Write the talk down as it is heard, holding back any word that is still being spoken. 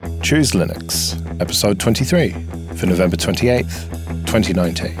Choose Linux, episode 23 for November 28th,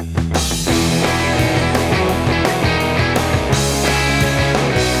 2019.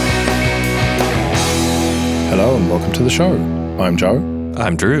 Hello and welcome to the show. I'm Joe.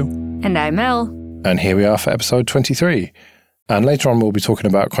 I'm Drew. And I'm Mel. And here we are for episode 23. And later on we'll be talking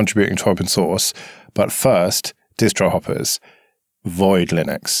about contributing to open source, but first, Distrohoppers, Void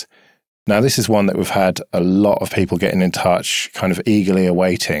Linux. Now, this is one that we've had a lot of people getting in touch, kind of eagerly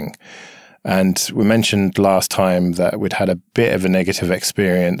awaiting. And we mentioned last time that we'd had a bit of a negative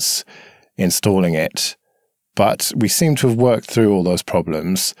experience installing it, but we seem to have worked through all those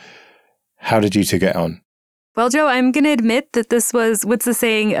problems. How did you two get on? Well, Joe, I'm going to admit that this was, what's the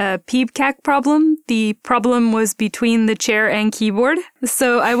saying, a PEEBCAC problem. The problem was between the chair and keyboard.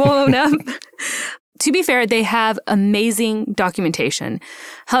 So I will own up. To be fair, they have amazing documentation.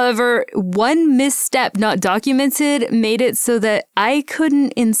 However, one misstep not documented made it so that I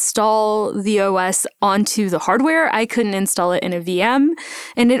couldn't install the OS onto the hardware. I couldn't install it in a VM.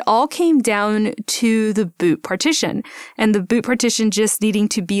 And it all came down to the boot partition. And the boot partition just needing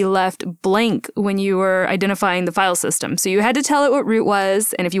to be left blank when you were identifying the file system. So you had to tell it what root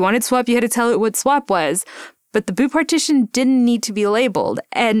was. And if you wanted swap, you had to tell it what swap was. But the boot partition didn't need to be labeled.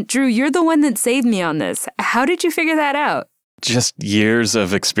 And Drew, you're the one that saved me on this. How did you figure that out? Just years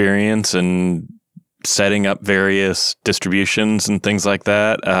of experience and setting up various distributions and things like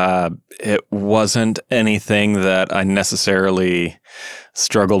that. It wasn't anything that I necessarily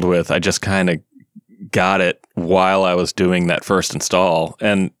struggled with. I just kind of got it while I was doing that first install.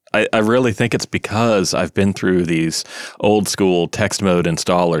 And I really think it's because I've been through these old school text mode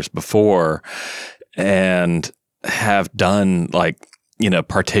installers before and have done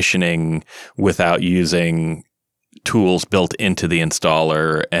partitioning without using tools built into the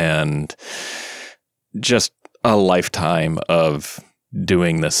installer, and just a lifetime of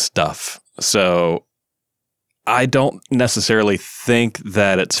doing this stuff. So I don't necessarily think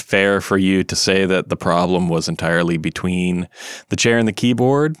that it's fair for you to say that the problem was entirely between the chair and the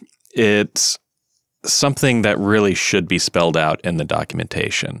keyboard. It's something that really should be spelled out in the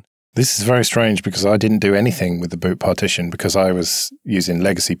documentation. This is very strange because I didn't do anything with the boot partition because I was using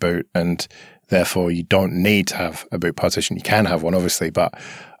legacy boot, and therefore you don't need to have a boot partition. You can have one, obviously, but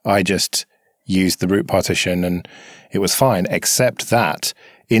I just used the root partition and it was fine, except that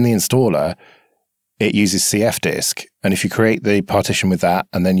in the installer, it uses CF disk. And if you create the partition with that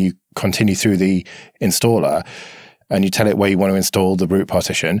and then you continue through the installer and you tell it where you want to install the root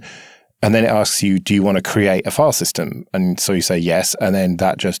partition, and then it asks you, do you want to create a file system? And so you say yes, and then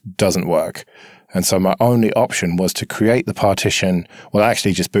that just doesn't work. And so my only option was to create the partition. Well, I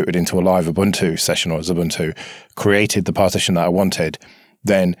actually just booted into a live Ubuntu session or Ubuntu, created the partition that I wanted,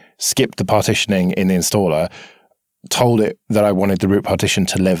 then skipped the partitioning in the installer, told it that I wanted the root partition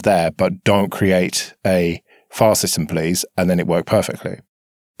to live there, but don't create a file system, please. And then it worked perfectly.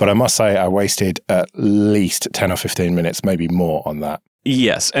 But I must say I wasted at least 10 or 15 minutes, maybe more on that.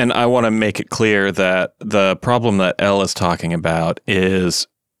 Yes, and I want to make it clear that the problem that Elle is talking about is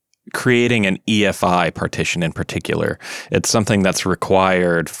creating an EFI partition in particular. It's something that's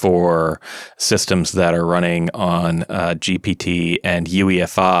required for systems that are running on GPT and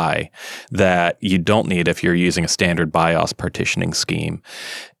UEFI that you don't need if you're using a standard BIOS partitioning scheme.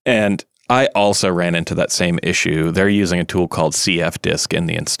 And I also ran into that same issue. They're using a tool called CF disk in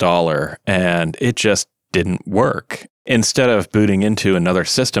the installer, and it just didn't work. Instead of booting into another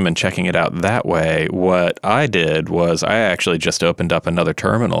system and checking it out that way, what I did was I actually just opened up another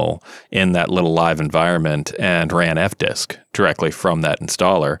terminal in that little live environment and ran fdisk directly from that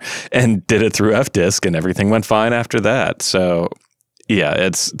installer and did it through fdisk, and everything went fine after that. So yeah,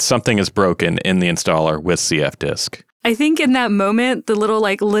 it's something is broken in the installer with CF disk. I think in that moment, the little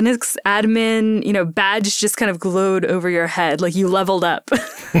Linux admin, badge just kind of glowed over your head, like you leveled up.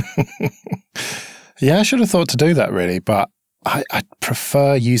 Yeah, I should have thought to do that really, but I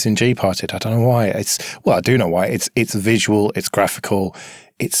prefer using gparted. I don't know why. I do know why. It's visual, it's graphical,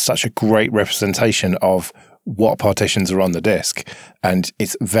 it's such a great representation of what partitions are on the disk, and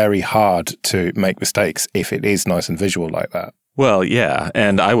it's very hard to make mistakes if it is nice and visual like that. Well, yeah,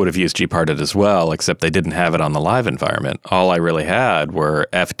 and I would have used gparted as well, except they didn't have it on the live environment. All I really had were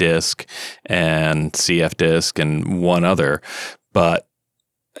fdisk and cfdisk and one other, but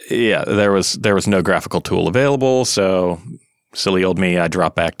yeah, there was no graphical tool available, so silly old me, I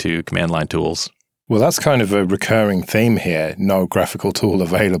dropped back to command line tools. Well, that's kind of a recurring theme here, no graphical tool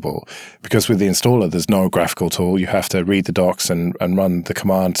available, because with the installer, there's no graphical tool. You have to read the docs and run the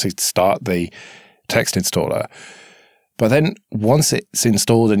command to start the text installer. But then once it's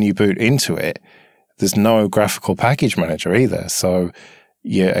installed and you boot into it, there's no graphical package manager either. So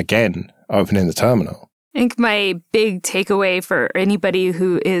you're again opening the terminal. I think my big takeaway for anybody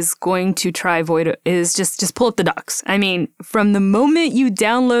who is going to try Void is just pull up the docs. I mean, from the moment you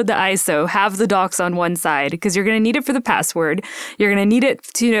download the ISO, have the docs on one side because you're going to need it for the password. You're going to need it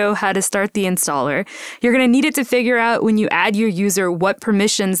to know how to start the installer. You're going to need it to figure out when you add your user what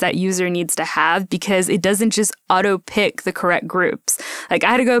permissions that user needs to have because it doesn't just auto pick the correct groups. Like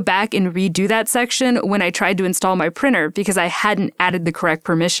I had to go back and redo that section when I tried to install my printer because I hadn't added the correct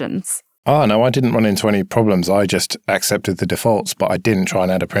permissions. Oh, no, I didn't run into any problems. I just accepted the defaults, but I didn't try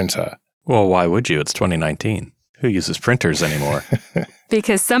and add a printer. Well, why would you? It's 2019. Who uses printers anymore?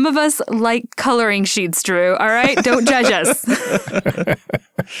 Because some of us like coloring sheets, Drew. All right? Don't judge us.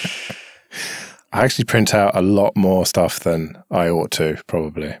 I actually print out a lot more stuff than I ought to,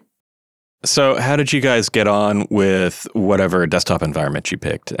 probably. So how did you guys get on with whatever desktop environment you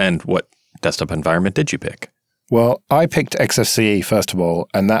picked? And what desktop environment did you pick? Well, I picked XFCE first of all,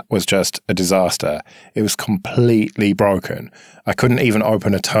 and that was just a disaster. It was completely broken. I couldn't even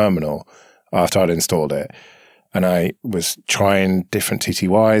open a terminal after I'd installed it. And I was trying different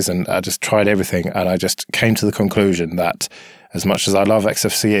TTYs, and I just tried everything. And I just came to the conclusion that as much as I love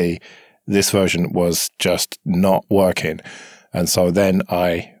XFCE, this version was just not working. And so then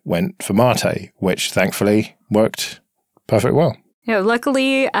I went for Mate, which thankfully worked perfectly well.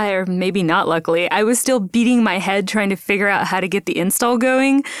 Luckily, or maybe not luckily, I was still beating my head trying to figure out how to get the install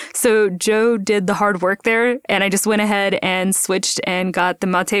going. So Joe did the hard work there, and I just went ahead and switched and got the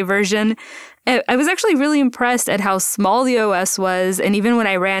Mate version. I was actually really impressed at how small the OS was, and even when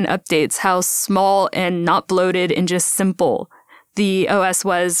I ran updates, how small and not bloated and just simple the OS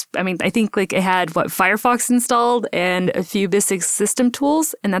was. I mean, I think like it had, Firefox installed and a few basic system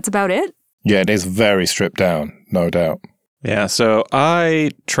tools, and that's about it. Yeah, it is very stripped down, no doubt. Yeah, so I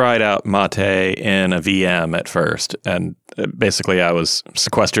tried out Mate in a VM at first, and basically I was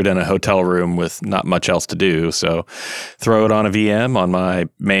sequestered in a hotel room with not much else to do, so throw it on a VM on my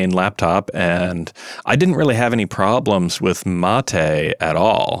main laptop, and I didn't really have any problems with Mate at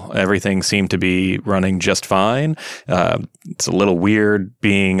all. Everything seemed to be running just fine. It's a little weird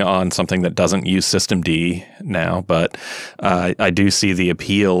being on something that doesn't use systemd now, but I do see the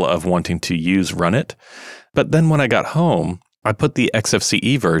appeal of wanting to use Runit. But then when I got home, I put the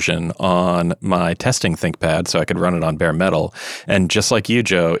XFCE version on my testing ThinkPad so I could run it on bare metal. And just like you,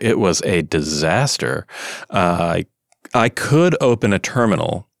 Joe, it was a disaster. I could open a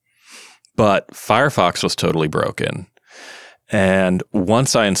terminal, but Firefox was totally broken. And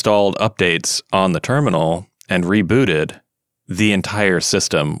once I installed updates on the terminal and rebooted, the entire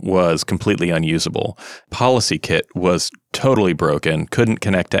system was completely unusable. PolicyKit was totally broken, couldn't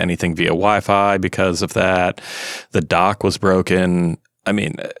connect to anything via Wi-Fi because of that. The dock was broken. I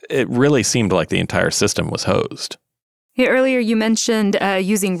mean, it really seemed like the entire system was hosed. Yeah, earlier you mentioned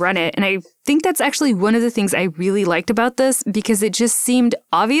using Runit, and I think that's actually one of the things I really liked about this because it just seemed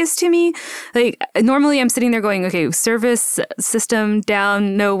obvious to me. Like, normally I'm sitting there going, okay, service system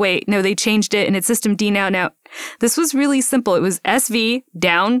down, no, wait, no, they changed it, and it's systemd now. Now, this was really simple. It was SV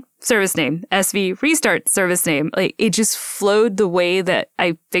down, service name, SV restart, service name. Like, it just flowed the way that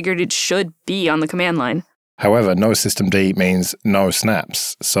I figured it should be on the command line. However, no systemd means no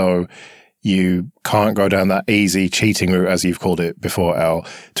snaps, so you can't go down that easy cheating route, as you've called it before, El,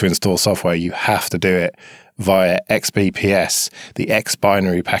 to install software. You have to do it via XBPS, the X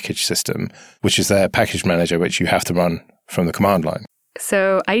binary package system, which is their package manager, which you have to run from the command line.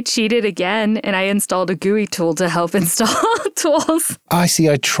 So I cheated again, and I installed a GUI tool to help install tools. I see.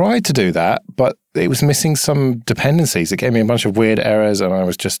 I tried to do that, but it was missing some dependencies. It gave me a bunch of weird errors, and I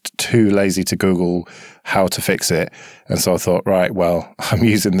was just too lazy to Google how to fix it. And so I thought, right, well, I'm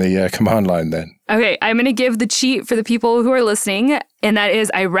using the command line then. Okay, I'm going to give the cheat for the people who are listening, and that is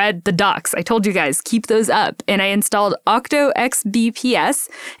I read the docs. I told you guys, keep those up. And I installed Octo XBPS,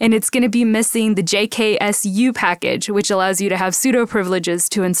 and it's going to be missing the JKSU package, which allows you to have sudo privileges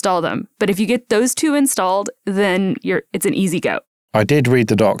to install them. But if you get those two installed, then it's an easy go. I did read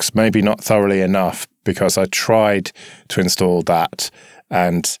the docs, maybe not thoroughly enough, because I tried to install that,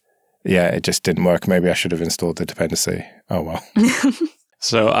 and yeah, it just didn't work. Maybe I should have installed the dependency. Oh, well.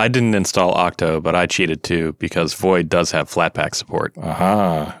 So I didn't install Octo, but I cheated too because Void does have Flatpak support.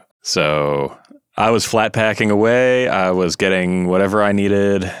 Aha. So I was Flatpakking away. I was getting whatever I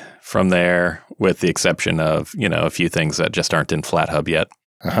needed from there, with the exception of, a few things that just aren't in FlatHub yet.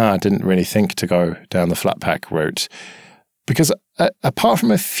 Aha, I didn't really think to go down the Flatpak route. Because apart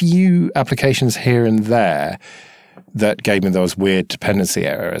from a few applications here and there that gave me those weird dependency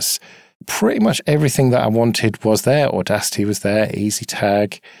errors, pretty much everything that I wanted was there. Audacity was there,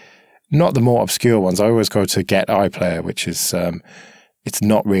 EasyTag. Not the more obscure ones. I always go to Get iPlayer, which is It's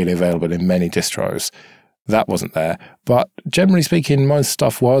not really available in many distros. That wasn't there. But generally speaking, most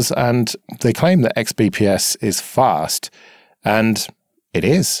stuff was, and they claim that XBPS is fast, and it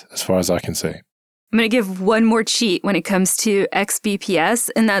is, as far as I can see. I'm going to give one more cheat when it comes to XBPS,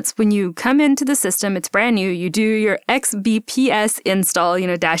 and that's when you come into the system, it's brand new, you do your XBPS install,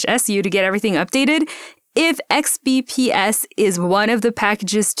 -su to get everything updated. If XBPS is one of the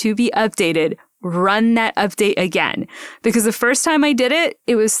packages to be updated, run that update again. Because the first time I did it,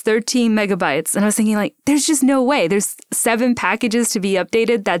 it was 13 megabytes. And I was thinking there's just no way. There's 7 packages to be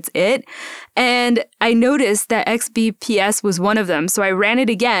updated. That's it. And I noticed that XBPS was one of them. So I ran it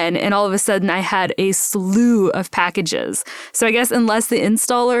again, and all of a sudden I had a slew of packages. So I guess unless the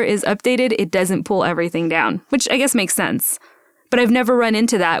installer is updated, it doesn't pull everything down, which I guess makes sense. But I've never run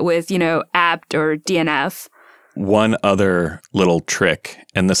into that with, apt or DNF. One other little trick,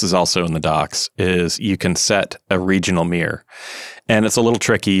 and this is also in the docs, is you can set a regional mirror. And it's a little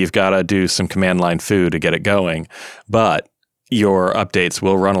tricky. You've got to do some command line foo to get it going. But your updates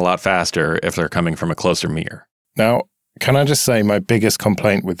will run a lot faster if they're coming from a closer mirror. Now, can I just say my biggest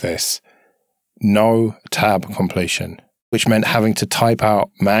complaint with this? No tab completion, which meant having to type out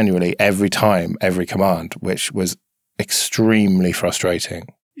manually every time, every command, which was extremely frustrating.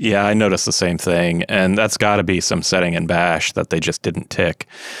 Yeah, I noticed the same thing, and that's got to be some setting in Bash that they just didn't tick.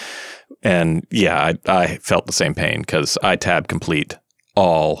 And yeah, I felt the same pain because I tab complete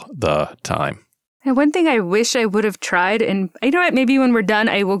all the time. And one thing I wish I would have tried, and you know what, maybe when we're done,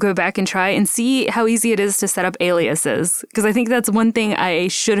 I will go back and try and see how easy it is to set up aliases. Because I think that's one thing I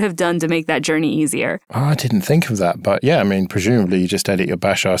should have done to make that journey easier. Oh, I didn't think of that. But yeah, presumably you just edit your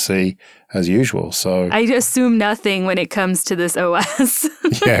Bash RC as usual. So I assume nothing when it comes to this OS.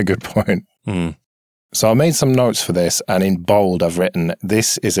 Yeah, good point. So I made some notes for this, and in bold I've written,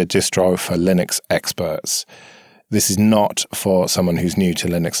 this is a distro for Linux experts. This is not for someone who's new to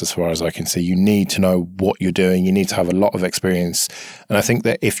Linux, as far as I can see. You need to know what you're doing. You need to have a lot of experience. And I think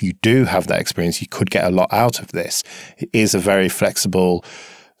that if you do have that experience, you could get a lot out of this. It is a very flexible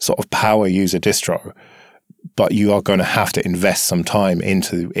sort of power user distro, but you are going to have to invest some time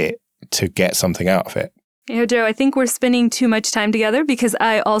into it to get something out of it. Joe, I think we're spending too much time together because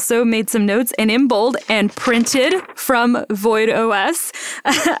I also made some notes and in bold and printed from Void OS.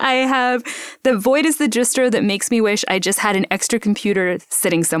 I have the Void is the distro that makes me wish I just had an extra computer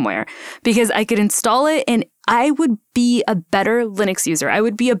sitting somewhere because I could install it and I would be a better Linux user. I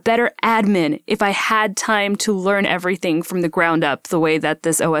would be a better admin if I had time to learn everything from the ground up the way that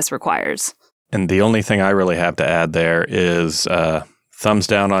this OS requires. And the only thing I really have to add there is thumbs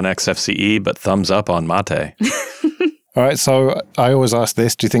down on XFCE, but thumbs up on Mate. All right, so I always ask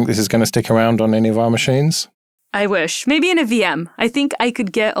this, do you think this is going to stick around on any of our machines? I wish. Maybe in a VM. I think I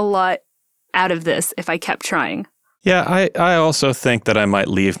could get a lot out of this if I kept trying. Yeah, I also think that I might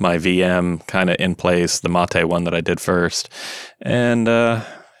leave my VM kind of in place, the Mate one that I did first. And I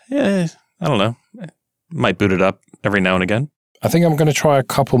don't know, might boot it up every now and again. I think I'm going to try a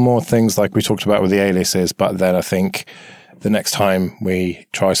couple more things like we talked about with the aliases, but then I think the next time we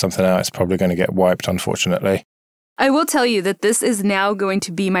try something out, it's probably going to get wiped, unfortunately. I will tell you that this is now going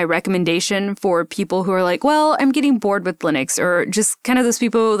to be my recommendation for people who are like, well, I'm getting bored with Linux, or just kind of those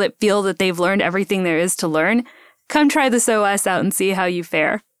people that feel that they've learned everything there is to learn. Come try this OS out and see how you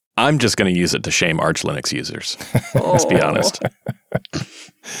fare. I'm just going to use it to shame Arch Linux users. Let's be honest.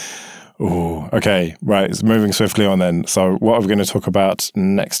 Ooh, okay, right. So moving swiftly on then. So what are we going to talk about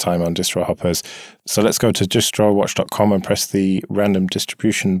next time on Distrohoppers? So let's go to distrowatch.com and press the random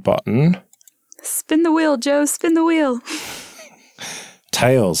distribution button. Spin the wheel, Joe. Spin the wheel.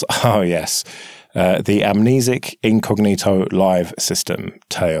 Tails. Oh, yes. The Amnesic Incognito Live System,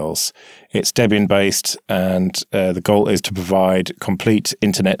 Tails. It's Debian-based, and the goal is to provide complete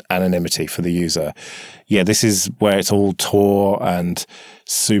internet anonymity for the user. Yeah, this is where it's all Tor and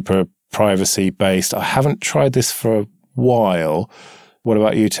super privacy-based. I haven't tried this for a while. What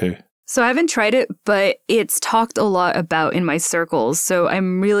about you two? So I haven't tried it, but it's talked a lot about in my circles, so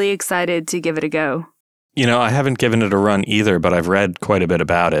I'm really excited to give it a go. I haven't given it a run either, but I've read quite a bit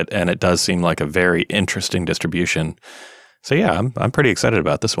about it, and it does seem like a very interesting distribution. So yeah, I'm pretty excited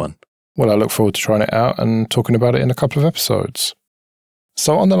about this one. Well, I look forward to trying it out and talking about it in a couple of episodes.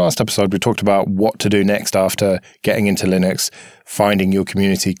 So on the last episode, we talked about what to do next after getting into Linux, finding your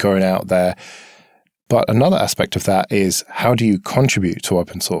community, going out there. But another aspect of that is how do you contribute to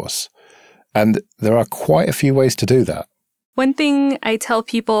open source? And there are quite a few ways to do that. One thing I tell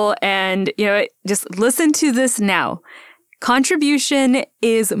people, and just listen to this now. Contribution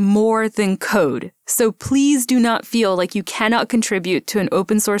is more than code. So please do not feel like you cannot contribute to an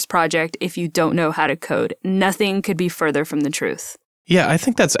open source project if you don't know how to code. Nothing could be further from the truth. Yeah, I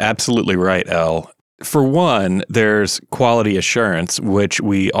think that's absolutely right, Elle. For one, there's quality assurance, which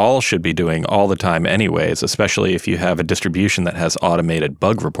we all should be doing all the time anyways, especially if you have a distribution that has automated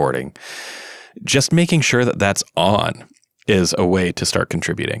bug reporting. Just making sure that that's on is a way to start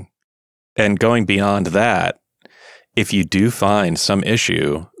contributing. And going beyond that, if you do find some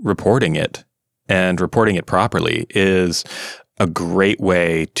issue, reporting it and reporting it properly is a great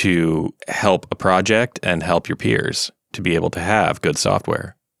way to help a project and help your peers to be able to have good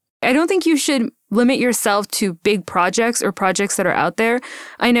software. I don't think you should limit yourself to big projects or projects that are out there.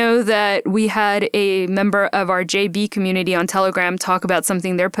 I know that we had a member of our JB community on Telegram talk about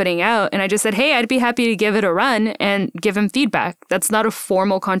something they're putting out, and I just said, hey, I'd be happy to give it a run and give him feedback. That's not a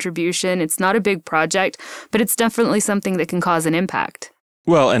formal contribution. It's not a big project, but it's definitely something that can cause an impact.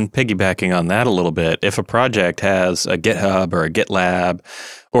 Well, and piggybacking on that a little bit, if a project has a GitHub or a GitLab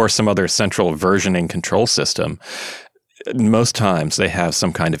or some other central versioning control system, most times they have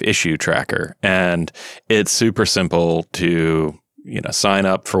some kind of issue tracker, and it's super simple to, sign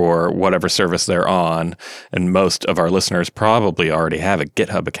up for whatever service they're on. And most of our listeners probably already have a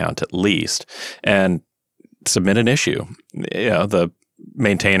GitHub account at least, and submit an issue. The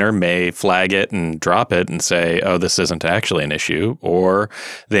maintainer may flag it and drop it and say, oh, this isn't actually an issue, or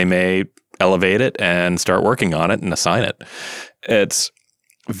they may elevate it and start working on it and assign it. It's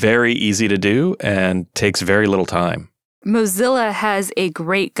very easy to do and takes very little time. Mozilla has a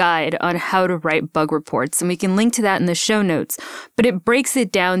great guide on how to write bug reports, and we can link to that in the show notes. But it breaks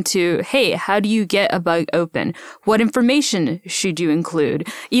it down to, hey, how do you get a bug open? What information should you include?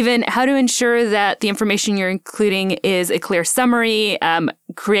 Even how to ensure that the information you're including is a clear summary,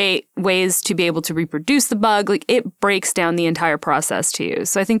 create ways to be able to reproduce the bug. Like, it breaks down the entire process to you.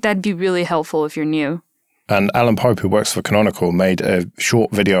 So I think that'd be really helpful if you're new. And Alan Pope, who works for Canonical, made a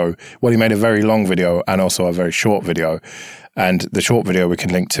short video. Well, he made a very long video and also a very short video. And the short video we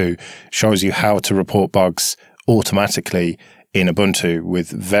can link to shows you how to report bugs automatically in Ubuntu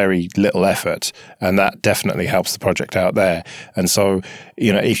with very little effort. And that definitely helps the project out there. And so,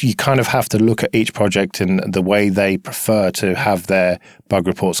 if you kind of have to look at each project in the way they prefer to have their bug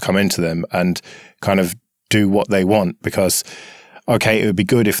reports come into them and kind of do what they want, because okay, it would be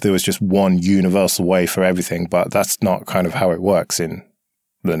good if there was just one universal way for everything, but that's not kind of how it works in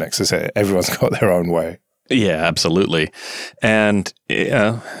Linux, is it? Everyone's got their own way. Yeah, absolutely. And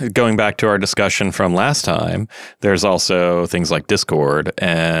going back to our discussion from last time, there's also things like Discord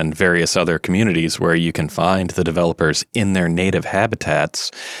and various other communities where you can find the developers in their native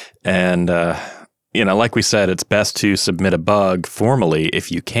habitats. And, like we said, it's best to submit a bug formally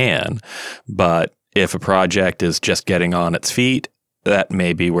if you can, but if a project is just getting on its feet, that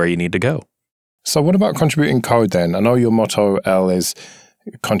may be where you need to go. So what about contributing code then? I know your motto, Elle, is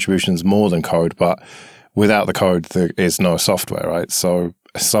contributions more than code, but without the code, there is no software, right? So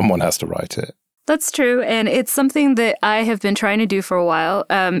someone has to write it. That's true, and it's something that I have been trying to do for a while.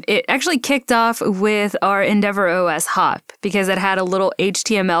 It actually kicked off with our Endeavor OS hop because it had a little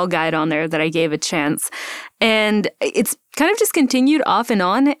HTML guide on there that I gave a chance. And it's kind of just continued off and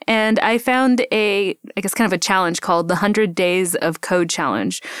on. And I found kind of a challenge called the 100 Days of Code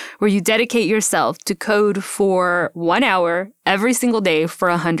Challenge, where you dedicate yourself to code for 1 hour every single day for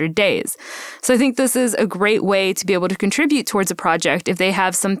 100 days. So I think this is a great way to be able to contribute towards a project. If they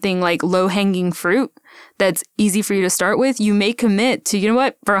have something like low-hanging fruit that's easy for you to start with, you may commit to,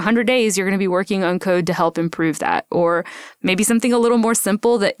 for 100 days, you're going to be working on code to help improve that. Or maybe something a little more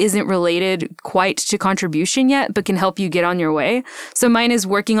simple that isn't related quite to contribution yet, but can help you get on your way. So mine is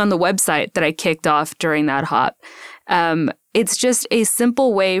working on the website that I kicked off during that hop. It's just a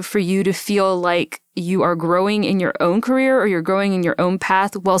simple way for you to feel like you are growing in your own career or you're growing in your own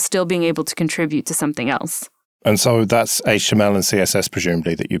path while still being able to contribute to something else. And so that's HTML and CSS,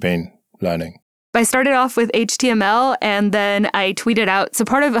 presumably, that you've been learning. I started off with HTML and then I tweeted out. So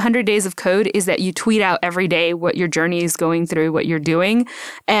part of 100 Days of Code is that you tweet out every day what your journey is going through, what you're doing.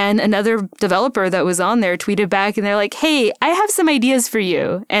 And another developer that was on there tweeted back and they're like, hey, I have some ideas for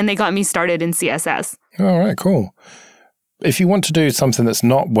you. And they got me started in CSS. All right, cool. If you want to do something that's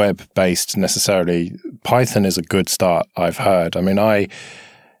not web-based necessarily, Python is a good start, I've heard. I mean, I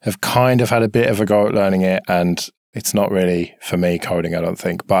have kind of had a bit of a go at learning it, and it's not really for me coding, I don't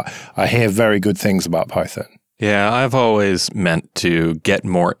think. But I hear very good things about Python. Yeah, I've always meant to get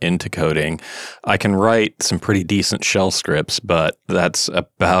more into coding. I can write some pretty decent shell scripts, but that's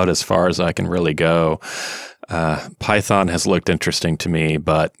about as far as I can really go. Python has looked interesting to me,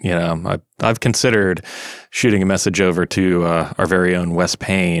 but I've considered shooting a message over to our very own Wes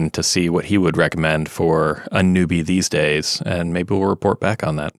Payne to see what he would recommend for a newbie these days, and maybe we'll report back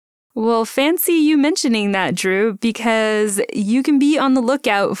on that. Well, fancy you mentioning that, Drew, because you can be on the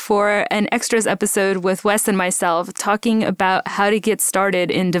lookout for an extras episode with Wes and myself talking about how to get started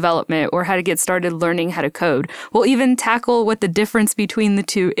in development or how to get started learning how to code. We'll even tackle what the difference between the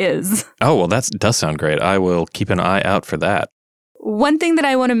two is. Oh, well, that does sound great. I will keep an eye out for that. One thing that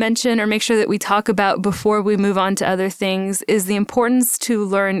I want to mention or make sure that we talk about before we move on to other things is the importance to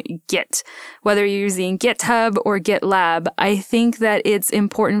learn Git. Whether you're using GitHub or GitLab, I think that it's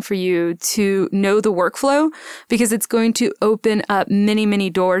important for you to know the workflow because it's going to open up many, many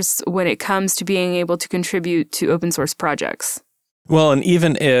doors when it comes to being able to contribute to open source projects. Well, and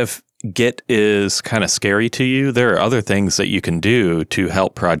even if Git is kind of scary to you, there are other things that you can do to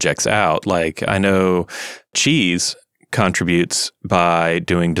help projects out. Like I know Cheese contributes by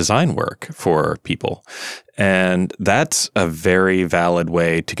doing design work for people. And that's a very valid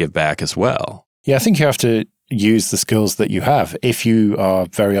way to give back as well. Yeah, I think you have to use the skills that you have. If you are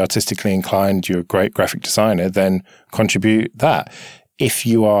very artistically inclined, you're a great graphic designer, then contribute that. If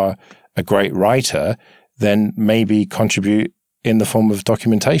you are a great writer, then maybe contribute in the form of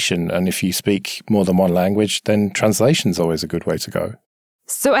documentation. And if you speak more than one language, then translation is always a good way to go.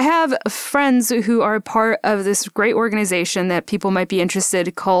 So I have friends who are part of this great organization that people might be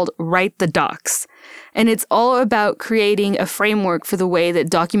interested called Write the Docs. And it's all about creating a framework for the way that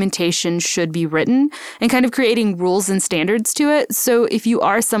documentation should be written and kind of creating rules and standards to it. So if you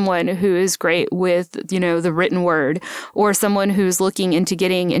are someone who is great with, the written word or someone who's looking into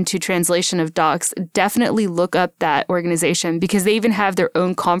getting into translation of docs, definitely look up that organization because they even have their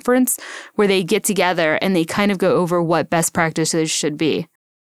own conference where they get together and they kind of go over what best practices should be.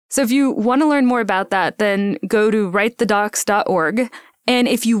 So if you want to learn more about that, then go to writethedocs.org. And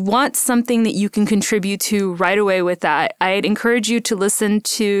if you want something that you can contribute to right away with that, I'd encourage you to listen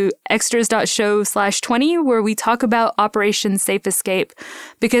to extras.show/20, where we talk about Operation Safe Escape,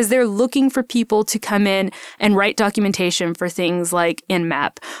 because they're looking for people to come in and write documentation for things like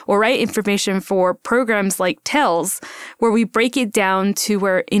Nmap, or write information for programs like Tails, where we break it down to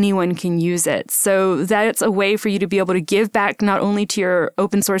where anyone can use it. So that's a way for you to be able to give back not only to your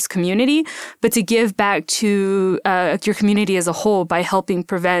open source community, but to give back to your community as a whole by helping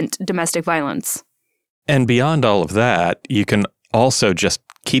prevent domestic violence. And beyond all of that, you can also just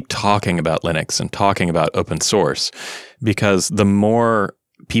keep talking about Linux and talking about open source, because the more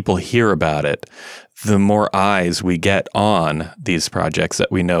people hear about it, the more eyes we get on these projects that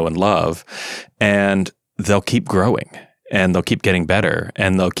we know and love, and they'll keep growing and they'll keep getting better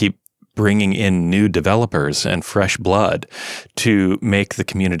and they'll keep bringing in new developers and fresh blood to make the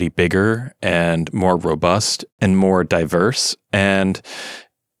community bigger and more robust and more diverse, and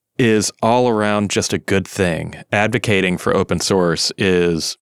is all around just a good thing. Advocating for open source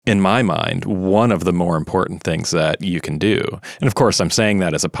is, in my mind, one of the more important things that you can do. And of course, I'm saying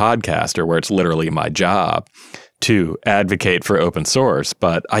that as a podcaster where it's literally my job to advocate for open source,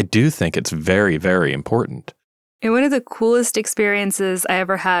 but I do think it's very, very important. And one of the coolest experiences I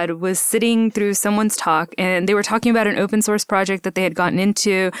ever had was sitting through someone's talk, and they were talking about an open source project that they had gotten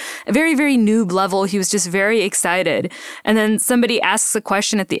into, a very, very noob level. He was just very excited. And then somebody asks a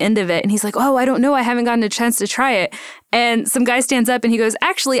question at the end of it, and he's like, "Oh, I don't know. I haven't gotten a chance to try it." And some guy stands up and he goes,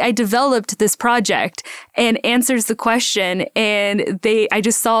 "Actually, I developed this project," and answers the question. And I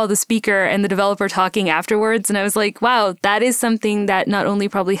just saw the speaker and the developer talking afterwards. And I was like, wow, that is something that not only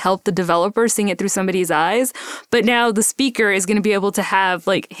probably helped the developer seeing it through somebody's eyes, but now the speaker is going to be able to have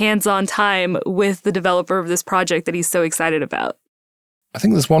like hands-on time with the developer of this project that he's so excited about. I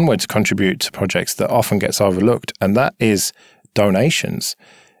think there's one way to contribute to projects that often gets overlooked, and that is donations.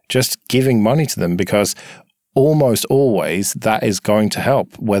 Just giving money to them, because almost always that is going to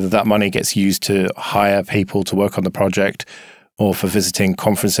help, whether that money gets used to hire people to work on the project or for visiting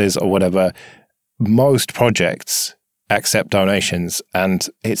conferences or whatever. Most projects accept donations, and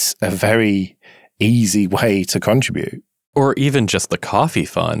it's a very easy way to contribute. Or even just the coffee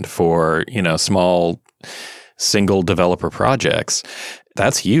fund for, small single developer projects.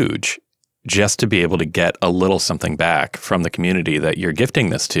 That's huge. Just to be able to get a little something back from the community that you're gifting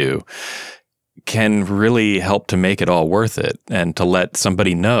this to can really help to make it all worth it, and to let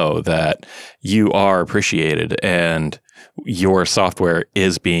somebody know that you are appreciated and your software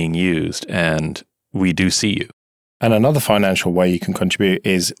is being used and we do see you. And another financial way you can contribute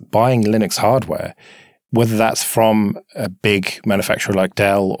is buying Linux hardware, whether that's from a big manufacturer like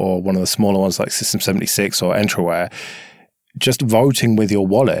Dell or one of the smaller ones like System76 or Entraware. Just voting with your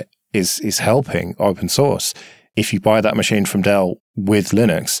wallet is helping open source. If you buy that machine from Dell with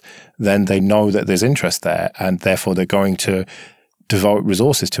Linux, then they know that there's interest there, and therefore they're going to devote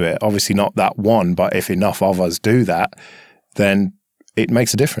resources to it. Obviously not that one, but if enough of us do that, then it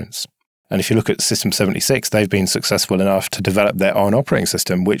makes a difference. And if you look at System 76, they've been successful enough to develop their own operating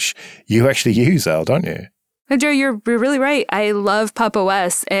system, which you actually use, Al, don't you? Joe, you're really right. I love Pup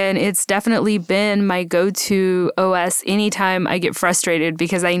OS, and it's definitely been my go-to OS anytime I get frustrated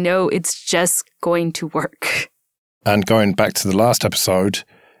because I know it's just going to work. And going back to the last episode,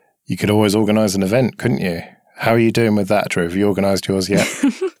 you could always organize an event, couldn't you? How are you doing with that, Drew? Have you organized yours yet?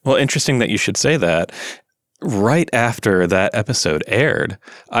 Well, interesting that you should say that. Right after that episode aired,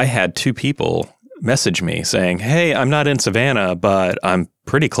 I had 2 people message me saying, hey, I'm not in Savannah, but I'm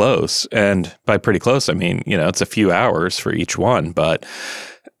pretty close. And by pretty close, I mean, it's a few hours for each one. But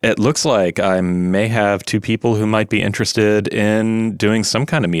it looks like I may have 2 people who might be interested in doing some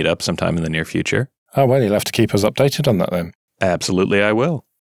kind of meetup sometime in the near future. Oh, well, you'll have to keep us updated on that then. Absolutely, I will.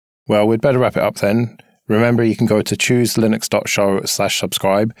 Well, we'd better wrap it up then. Remember, you can go to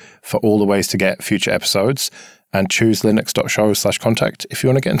chooselinux.show/subscribe for all the ways to get future episodes, and chooselinux.show/contact if you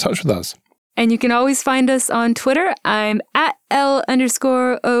want to get in touch with us. And you can always find us on Twitter. I'm at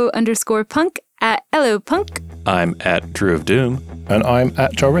L_O_punk, at LOPunk. I'm at Drew of Doom. And I'm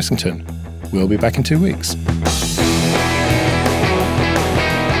at Joe Rissington. We'll be back in 2 weeks.